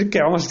a decir que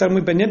vamos a estar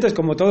muy pendientes,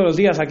 como todos los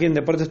días aquí en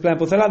Deportes Playa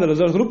Pucela, de los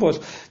dos grupos.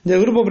 Del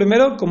grupo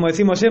primero, como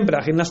decimos siempre,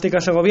 a Gimnástica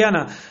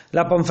Segoviana,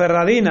 la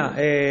Ponferradina,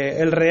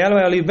 el Real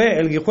Valladolid B,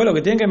 el Guijuelo,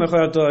 que tienen que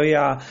mejorar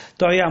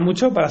todavía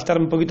mucho para estar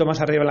un poquito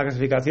más arriba en la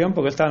clasificación,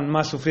 porque están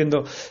más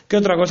sufriendo que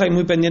otra cosa, y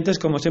muy pendientes,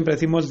 como siempre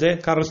decimos, de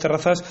Carlos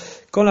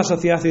Terrazas con la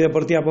Sociedad y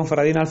Deportiva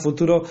Ponferradina. El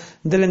futuro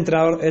del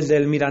entrenador es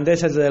del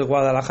Mirandés, es del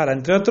Guadalajara,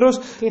 entre otros.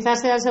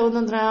 Quizás sea el segundo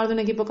entrenador de un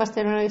equipo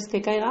castellonense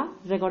que caiga.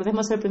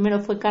 Recordemos, el primero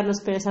fue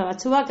Carlos Pérez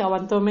Albachúa, que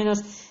aguantó menos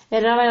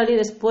el Real Valladolid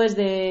después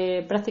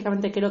de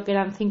prácticamente, creo que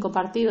eran 5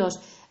 partidos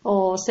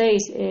o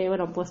 6,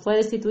 bueno, pues fue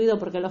destituido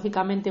porque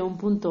lógicamente un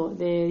punto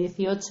de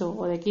 18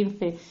 o de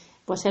 15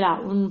 pues era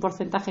un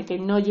porcentaje que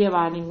no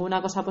lleva a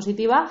ninguna cosa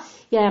positiva,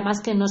 y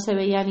además que no se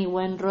veía ni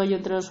buen rollo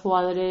entre los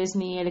jugadores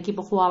ni el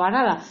equipo jugaba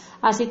nada.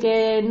 Así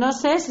que no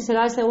sé si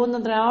será el segundo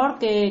entrenador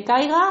que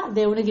caiga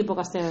de un equipo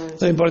castellano.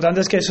 Lo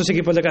importante es que esos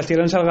equipos de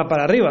Castellón salgan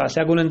para arriba,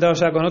 sea con un entrenador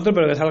sea con otro,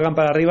 pero que salgan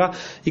para arriba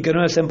y que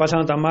no le estén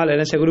pasando tan mal en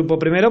ese grupo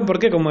primero,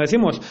 porque como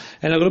decimos,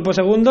 en el grupo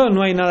segundo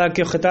no hay nada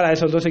que objetar a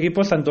esos dos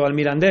equipos, tanto al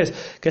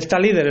Mirandés, que está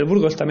líder, el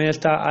Burgos también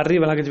está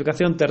arriba en la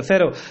clasificación,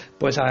 tercero,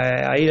 pues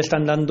ahí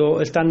están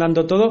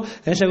dando todo.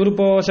 En ese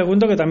grupo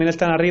segundo, que también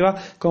están arriba,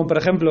 como por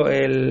ejemplo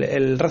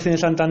el Racing de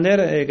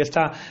Santander, que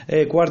está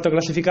cuarto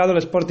clasificado, el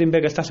Sporting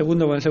B, que está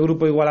segundo con ese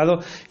grupo igualado,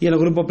 y en el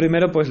grupo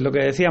primero, pues lo que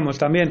decíamos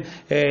también,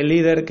 el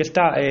líder que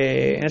está,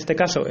 en este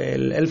caso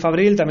el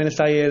Fabril, también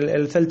está ahí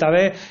el Celta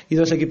B y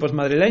dos equipos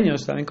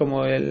madrileños, también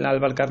como el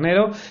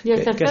Albalcarnero, que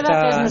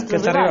está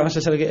arriba,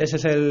 ese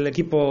es el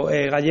equipo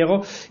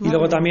gallego, y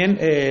luego también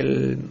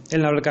el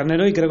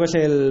Albalcarnero, y creo que es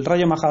el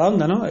Rayo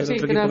Majadahonda, ¿no? Sí,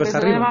 creo que es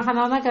el Rayo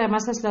Majadahonda, que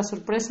además es la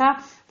sorpresa,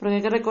 porque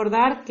hay que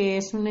recordar que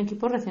es un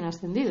equipo recién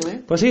ascendido,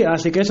 Pues sí,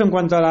 así que eso en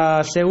cuanto a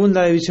la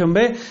segunda división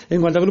B. En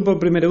cuanto al grupo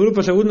primero y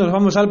grupo segundo, nos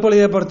vamos al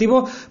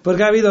polideportivo,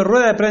 porque ha habido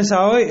rueda de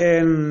prensa hoy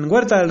en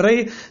Huerta del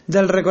Rey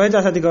del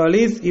Recoletas Atlético de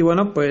Valladolid, y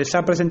bueno, pues se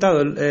ha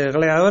presentado el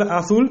gladiador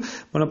azul,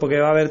 bueno, porque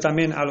va a haber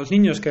también a los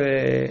niños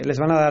que les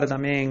van a dar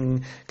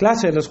también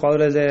clases, los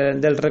jugadores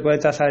del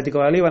Recoletas Atlético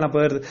de Valladolid van a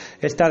poder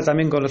estar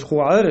también con los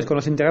jugadores, con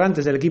los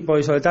integrantes del equipo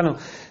isoletano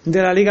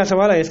de la Liga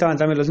Sobal. Ahí estaban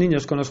también los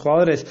niños con los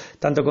jugadores,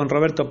 tanto con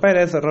Roberto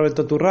Pérez,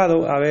 Roberto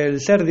Turrado, Abel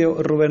Serdio,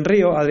 Rubén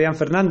Río, Adrián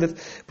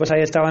Fernández, pues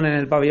ahí estaban en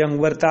el pabellón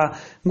Huerta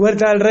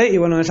del Rey. Y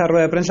bueno, en esa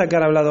rueda de prensa que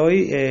han hablado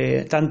hoy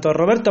tanto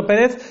Roberto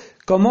Pérez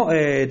como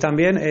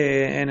también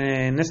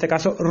en este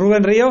caso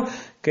Rubén Río,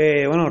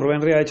 que bueno,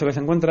 Rubén Río ha dicho que se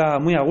encuentra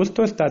muy a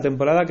gusto esta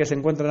temporada, que se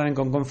encuentra también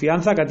con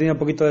confianza, que ha tenido un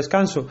poquito de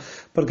descanso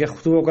porque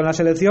estuvo con la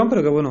selección,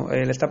 pero que bueno,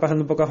 le está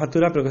pasando un poco a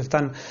factura, pero que se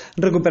están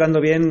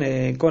recuperando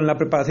bien con la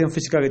preparación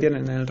física que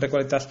tienen en el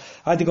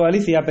Recoletas Atlético de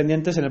Valladolid, y ya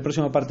pendientes en el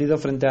próximo partido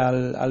frente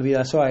al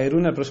Bidasoa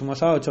Irún el próximo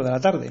sábado 8 de la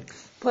tarde.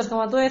 Pues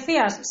como tú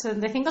decías,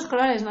 75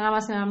 escolares nada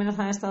más y nada menos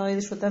han estado hoy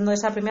disfrutando de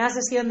esa primera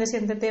sesión de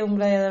Siéntete un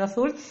gladiador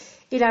azul.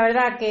 Y la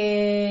verdad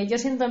que yo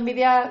siento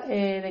envidia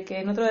de que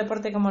en otro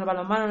deporte como el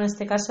balonmano, en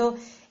este caso,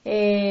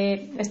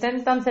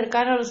 estén tan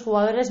cercanos los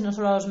jugadores, no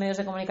solo a los medios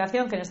de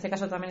comunicación, que en este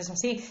caso también es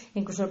así,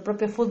 incluso el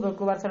propio Fútbol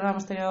Club Barcelona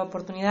hemos tenido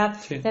oportunidad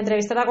de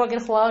entrevistar a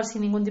cualquier jugador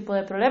sin ningún tipo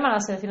de problema, la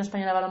selección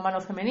española de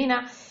balonmano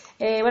femenina.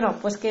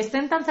 Pues que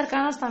estén tan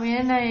cercanos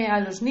también a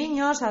los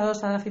niños, a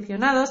los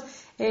aficionados,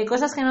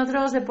 cosas que en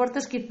otros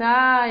deportes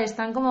quizá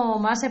están como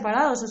más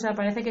separados. O sea,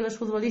 parece que los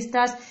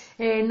futbolistas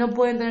no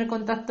pueden tener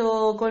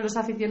contacto con los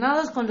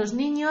aficionados, con los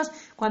niños,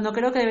 cuando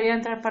creo que debería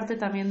entrar parte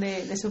también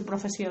de su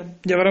profesión.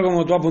 Yo creo,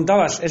 como tú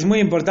apuntabas, es muy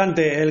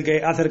importante el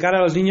que acercar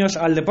a los niños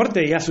al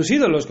deporte y a sus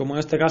ídolos, como en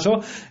este caso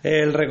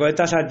el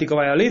Recoletas Atlético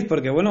Valladolid,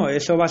 porque bueno,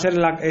 eso va a ser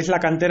la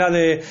cantera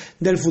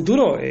del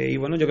futuro, y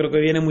bueno, yo creo que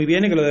viene muy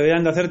bien y que lo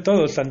deberían de hacer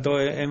todos, tanto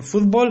en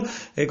fútbol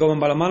como en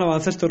balonmano,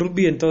 baloncesto,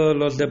 rugby, en todos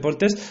los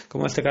deportes,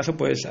 como en este caso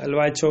pues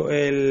lo ha hecho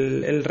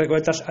el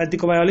Recoletas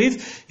Atlético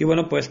Valladolid, y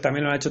bueno, pues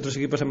también lo han hecho otros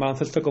equipos en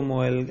baloncesto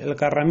como el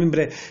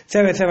Carramimbre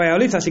CBC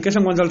Valladolid. Así que eso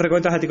en cuanto al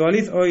Recoletas Atlético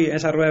Valladolid. Hoy en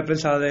esa rueda de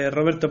prensa de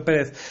Roberto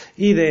Pérez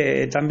y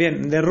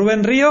también de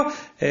Rubén Río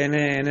en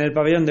el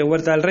pabellón de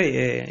Huerta del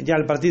Rey, ya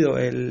el partido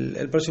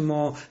el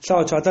próximo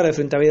sábado 8 de la tarde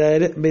frente a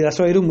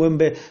Vidasoa Irún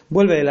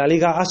vuelve la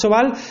Liga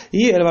Asobal,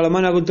 y el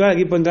balonmano cultural, el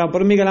equipo entrenado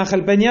por Miguel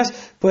Ángel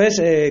Peñas, pues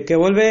que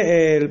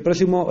vuelve el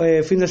próximo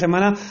fin de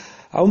semana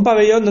a un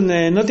pabellón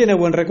donde no tiene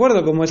buen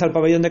recuerdo, como es el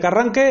pabellón de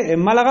Carranque en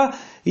Málaga,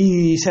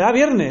 y será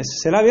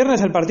viernes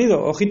el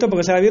partido, ojito,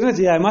 porque será viernes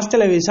y además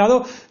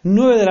televisado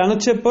 9 de la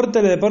noche por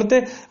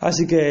Teledeporte,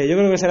 así que yo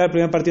creo que será el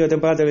primer partido de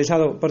temporada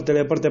televisado por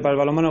Teledeporte para el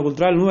balonmano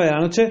cultural, 9 de la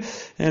noche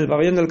en el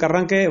pabellón del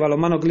Carranque,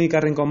 balonmano Clínica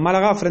Rincón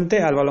Málaga,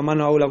 frente al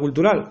balonmano Aula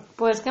Cultural.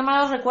 Pues qué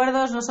malos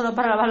recuerdos, no solo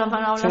para el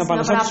balonmano Aula, sino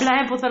para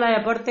Playa Puzola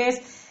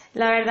Deportes.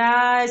 La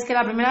verdad es que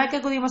la primera vez que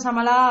acudimos a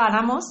Málaga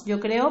ganamos,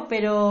 yo creo,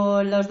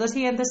 pero los dos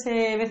siguientes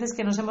veces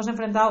que nos hemos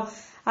enfrentado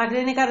a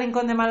Clínica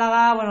Rincón de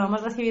Málaga, bueno,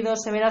 hemos recibido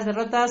severas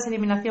derrotas,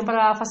 eliminación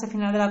para la fase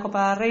final de la Copa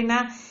de la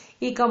Reina,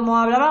 y como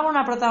hablaba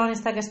alguna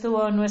protagonista que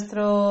estuvo en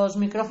nuestros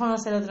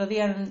micrófonos el otro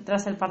día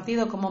tras el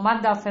partido, como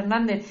Magda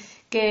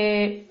Fernández,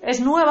 que es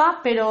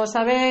nueva, pero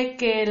sabe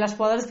que las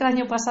jugadoras que el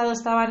año pasado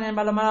estaban en el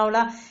balonmano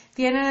Aula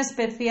tienen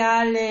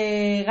especial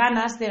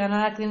ganas de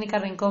ganar a Clínica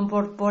Rincón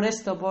por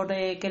esto,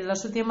 que en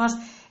los últimos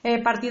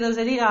partidos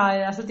de liga,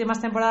 en las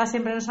últimas temporadas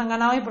siempre nos han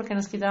ganado, y porque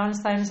nos quitaron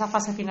estar en esa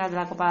fase final de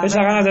la Copa de la Reina.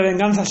 Esas ganas de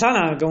venganza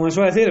sana, como se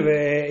suele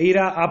decir, ir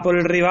a por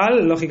el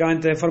rival,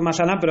 lógicamente de forma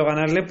sana, pero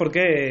ganarle,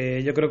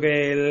 porque yo creo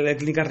que el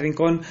Clínica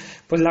Rincón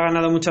pues la ha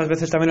ganado muchas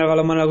veces también al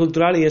balonmano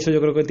cultural, y eso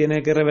yo creo que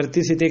tiene que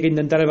revertirse y tiene que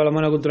intentar el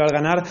balonmano cultural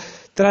ganar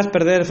tras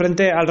perder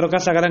frente al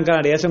Rocasa Gran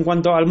Canaria. Eso en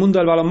cuanto al mundo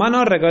del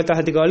balonmano, Recoletas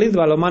Atlético Valladolid,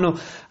 balonmano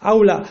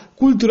Aula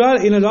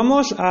Cultural, y nos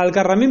vamos al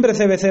Carramimbre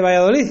CBC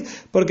Valladolid,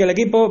 porque el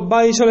equipo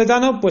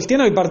vallisoletano pues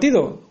tiene hoy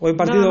partido.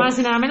 Nada más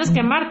y nada menos que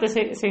en martes,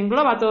 se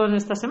engloba todo en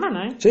esta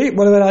semana, ¿eh? Sí,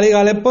 vuelve la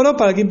Liga Lep Oro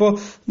para el equipo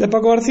de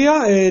Paco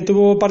García,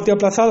 tuvo partido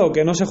aplazado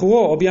que no se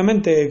jugó,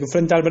 obviamente,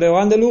 frente al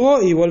Breogán de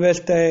Lugo, y vuelve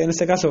en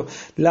este caso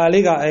la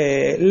Liga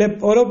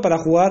Lep Oro para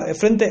jugar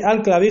frente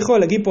al Clavijo,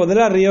 el equipo de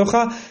La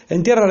Rioja,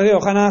 en tierras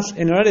riojanas,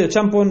 en horario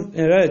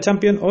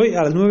Champion, hoy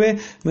a las 9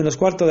 menos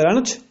cuarto de la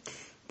noche.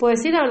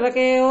 Pues sí, la verdad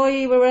que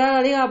hoy volverá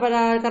la Liga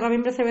para el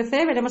Carramimbre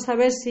CBC. Veremos a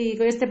ver si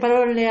este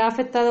parón le ha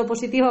afectado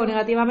positiva o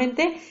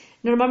negativamente.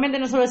 Normalmente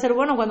no suele ser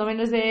bueno cuando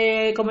vienes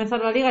de comenzar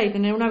la Liga y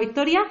tener una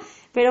victoria,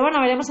 pero bueno,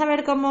 veremos a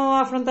ver cómo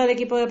afronta el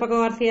equipo de Paco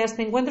García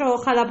este encuentro.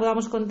 Ojalá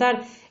podamos contar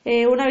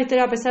una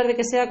victoria, a pesar de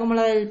que sea como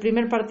la del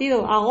primer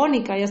partido,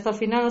 agónica, y hasta el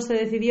final no se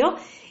decidió.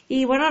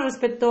 Y bueno,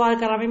 respecto al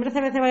Carramimbre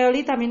CBC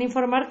Valladolid, también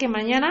informar que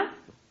mañana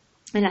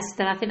en las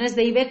instalaciones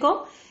de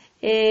Ibeco,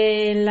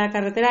 en la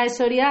carretera de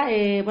Soria,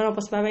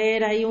 pues va a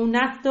haber ahí un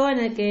acto en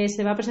el que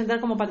se va a presentar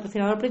como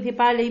patrocinador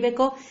principal de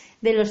Ibeco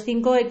de los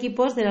 5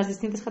 equipos de las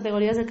distintas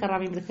categorías del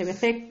Carramimbre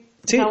CBC.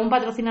 Sí. O sea, un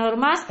patrocinador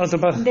más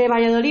de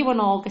Valladolid,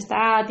 que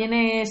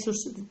tiene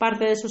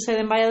parte de su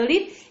sede en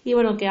Valladolid, y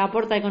que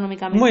aporta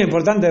económicamente. Muy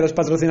importante los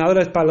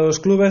patrocinadores para los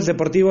clubes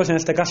deportivos, en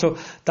este caso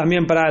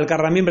también para el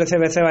Carramimbre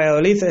CBC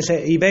Valladolid,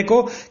 ese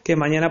Ibeco, que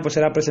mañana pues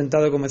será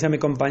presentado, como decía mi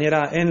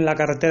compañera, en la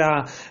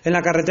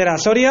carretera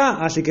Soria.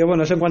 Así que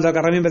eso en cuanto al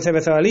Carramimbre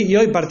CBC Valladolid. Y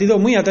hoy partido,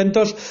 muy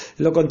atentos,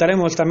 lo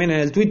contaremos también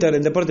en el Twitter,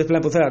 en Deportes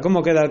Plan Pucela,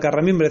 cómo queda el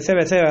Carramimbre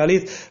CBC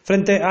Valladolid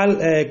frente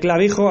al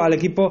Clavijo, al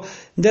equipo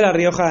de La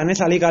Rioja en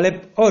esa Liga Lep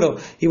Oro.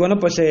 Y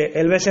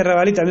el BSR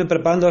Valladolid también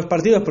preparando los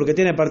partidos, porque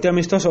tiene partido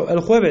amistoso el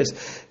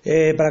jueves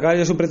para acabar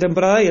ya su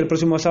pretemporada, y el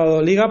próximo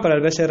sábado Liga para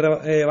el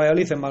BSR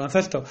Valladolid en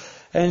baloncesto.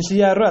 En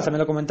silla de ruedas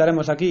también lo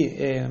comentaremos aquí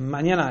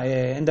mañana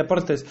en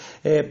Deportes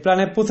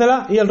Planet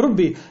Pucela. Y el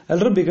rugby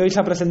que hoy se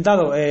ha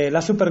presentado,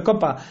 la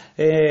Supercopa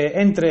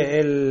entre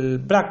el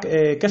Black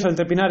Queso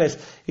entre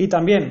Pinares y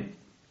también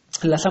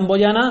la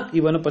Samboyana,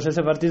 y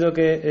ese partido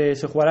que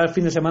se jugará el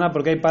fin de semana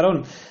porque hay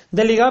parón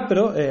de liga,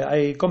 pero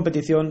hay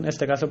competición en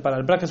este caso para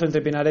el Black Queso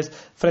entre Pinares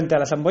frente a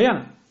la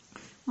Samboyana.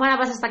 Bueno,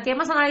 pues hasta aquí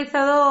hemos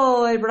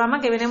analizado el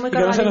programa, que viene muy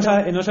cargadito.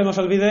 No se nos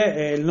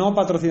olvide el nuevo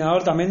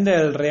patrocinador también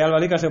del Real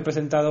Valladolid, que ha sido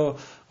presentado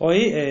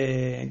hoy,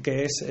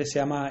 que se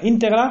llama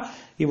Íntegra,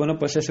 y bueno,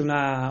 pues es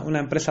una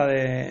empresa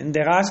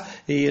de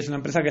gas, y es una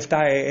empresa que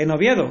está en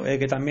Oviedo,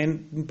 que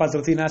también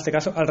patrocina en este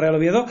caso al Real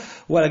Oviedo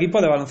o al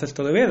equipo de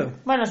baloncesto de Oviedo.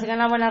 Bueno, siguen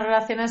las buenas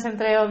relaciones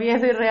entre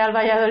Oviedo y Real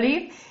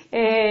Valladolid,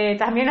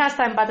 también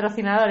hasta en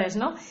patrocinadores,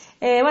 ¿no?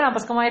 Bueno,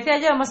 pues como decía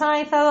yo, hemos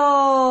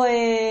analizado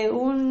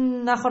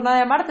una jornada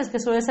de martes que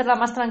suele ser la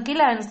más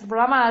tranquila en nuestro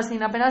programa,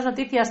 sin apenas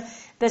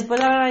noticias, después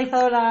de haber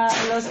analizado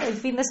el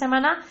fin de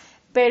semana.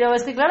 Pero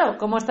es que claro,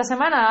 como esta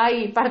semana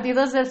hay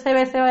partidos del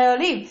CBC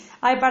Valladolid,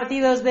 hay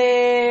partidos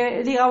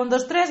de Liga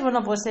 1-2-3,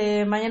 bueno, pues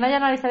mañana ya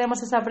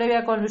analizaremos esa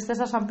previa con Luis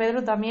César San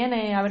Pedro también,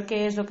 a ver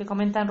qué es lo que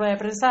comenta en rueda de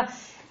prensa.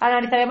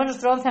 Analizaremos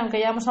nuestro 11, aunque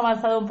ya hemos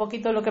avanzado un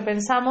poquito lo que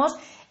pensamos.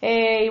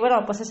 Y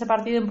bueno, pues ese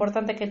partido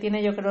importante que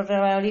tiene, yo creo,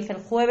 Real Valladolid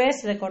el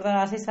jueves, recordar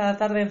a las 6 de la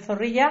tarde en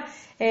Zorrilla,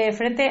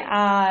 frente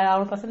a la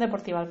agrupación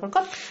deportiva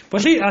Alcorcón.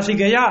 Pues sí, así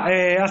que ya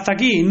hasta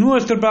aquí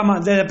nuestro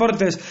programa de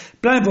deportes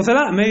Plan de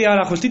Pucela, media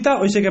hora justita.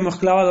 Hoy sí que hemos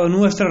clavado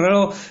nuestro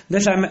reloj de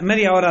esa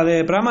media hora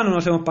de programa, no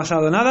nos hemos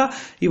pasado nada.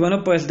 Y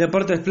bueno, pues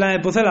Deportes Plan de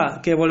Pucela,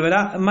 que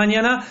volverá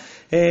mañana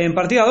en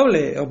partida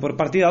doble, o por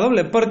partida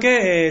doble,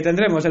 porque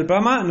tendremos nuestro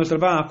programa a las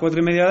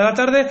 4:30 de la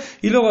tarde,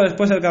 y luego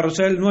después el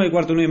carrusel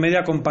 9:15,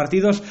 9:30, con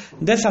partidos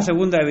de esa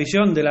segunda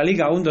división de la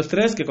Liga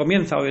 1-2-3 que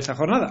comienza hoy esa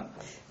jornada.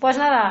 Pues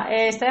nada,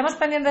 estaremos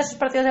pendientes de esos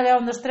partidos de Liga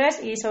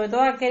 1-2-3 y sobre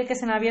todo aquel que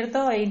se han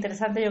abierto e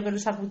interesante, yo creo,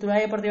 esa cultura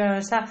deportiva,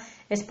 esa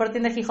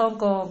Sporting de Gijón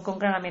con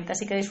gran ambiente.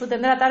 Así que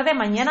disfruten de la tarde,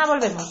 mañana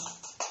volvemos.